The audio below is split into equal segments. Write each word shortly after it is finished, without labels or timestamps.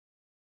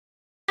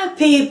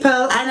people,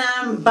 and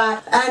I'm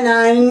back, and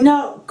I'm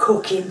not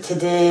cooking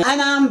today,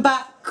 and I'm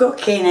back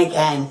cooking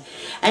again.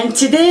 And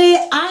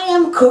today I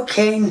am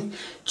cooking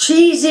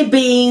cheesy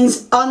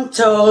beans on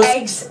toast,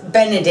 eggs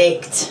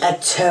Benedict, a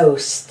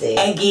toasty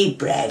eggy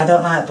bread. I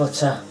don't like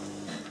butter.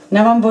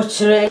 Now I'm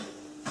buttering.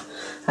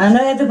 I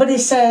know everybody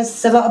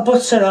says there's a lot of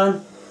butter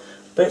on,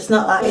 but it's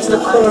not like, it's the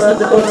colour of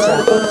the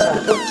butter.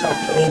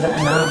 Believe it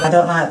or not, I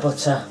don't like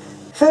butter.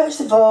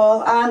 First of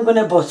all, I'm going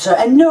to butter,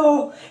 and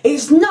no,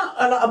 it's not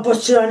a lot of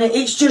butter on it,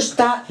 it's just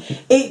that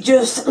it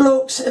just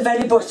looks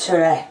very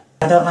buttery.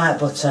 I don't like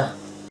butter.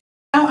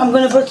 Now I'm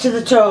going to butter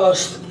the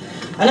toast.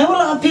 I know a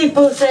lot of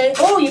people say,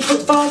 oh, you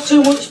put far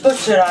too much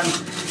butter on.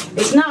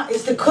 It's not,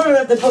 it's the colour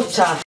of the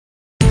butter.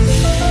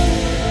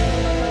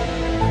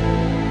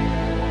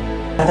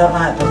 I don't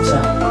like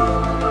butter.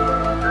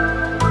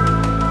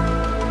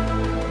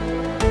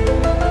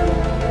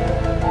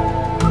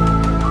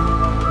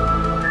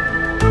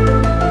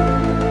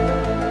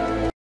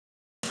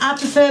 I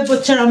prefer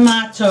butter on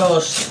my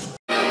toast.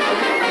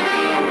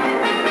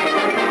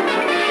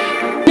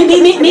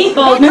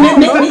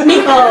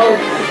 Meatball.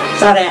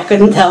 Sorry, I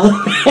couldn't tell.